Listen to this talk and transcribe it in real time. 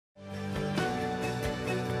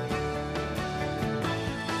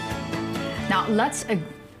Now let's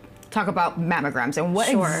talk about mammograms and what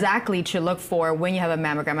exactly to look for when you have a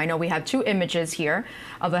mammogram. I know we have two images here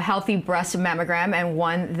of a healthy breast mammogram and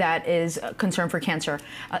one that is concerned for cancer.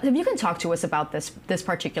 If you can talk to us about this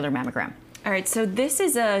particular mammogram. All right, so this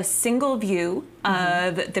is a single view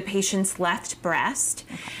of the patient's left breast.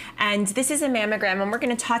 And this is a mammogram, and we're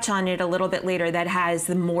going to touch on it a little bit later, that has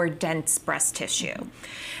the more dense breast tissue.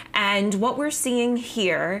 And what we're seeing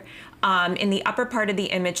here in the upper part of the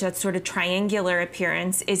image, that sort of triangular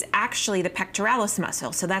appearance, is actually the pectoralis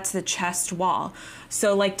muscle. So that's the chest wall.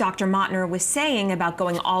 So like Dr. Mottner was saying about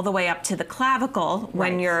going all the way up to the clavicle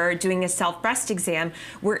when you're doing a self-breast exam,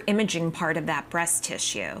 we're imaging part of that breast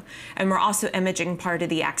tissue. And we're also imaging part of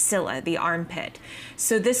the axilla, the armpit.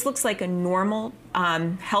 So this looks like a normal,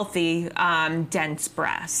 healthy, dense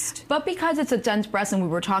breast. But because it's a dense breast, and we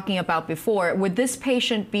were talking about before, would this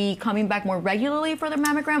patient be coming back more regularly for the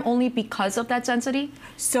mammogram only because of that density?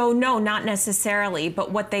 So no, not necessarily.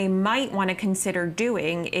 But what they might want to consider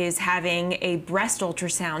doing is having a breast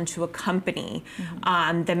ultrasound to accompany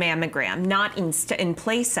the mammogram, not in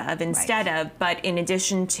place of, instead of, but in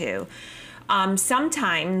addition to.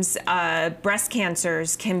 Sometimes breast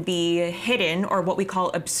cancers can be hidden, or what we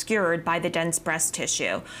call obscured, by the dense breast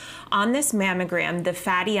tissue. On this mammogram, the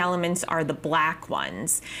fatty elements are the black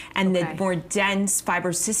ones, and the more dense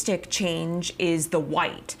fibrocystic change is the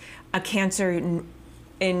white. A cancer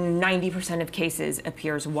in 90% of cases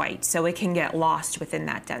appears white, so it can get lost within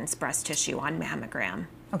that dense breast tissue on mammogram.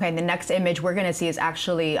 Okay, the next image we're going to see is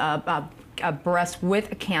actually a breast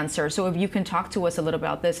with cancer. So if you can talk to us a little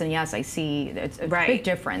about this, and yes, I see it's a big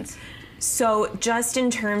difference. So just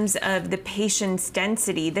in terms of the patient's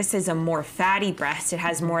density, this is a more fatty breast. It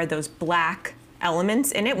has more of those black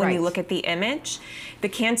elements in it when you look at the image. The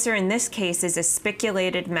cancer in this case is a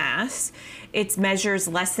spiculated mass. It measures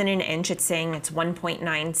less than an inch. It's saying it's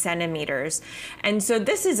 1.9 centimeters. And so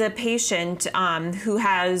this is a patient who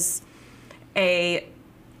has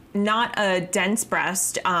not a dense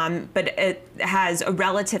breast, but it has a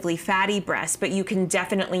relatively fatty breast, but you can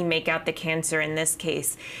definitely make out the cancer in this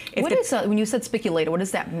case. When you said spiculated, what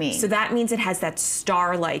does that mean? So that means it has that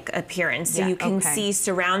star-like appearance. So you can see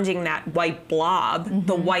surrounding that white blob,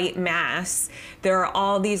 the white mass, there are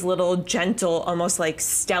all these little gentle, almost like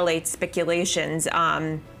stellate spiculations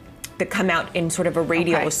that come out in sort of a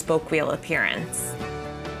radial spoke wheel appearance.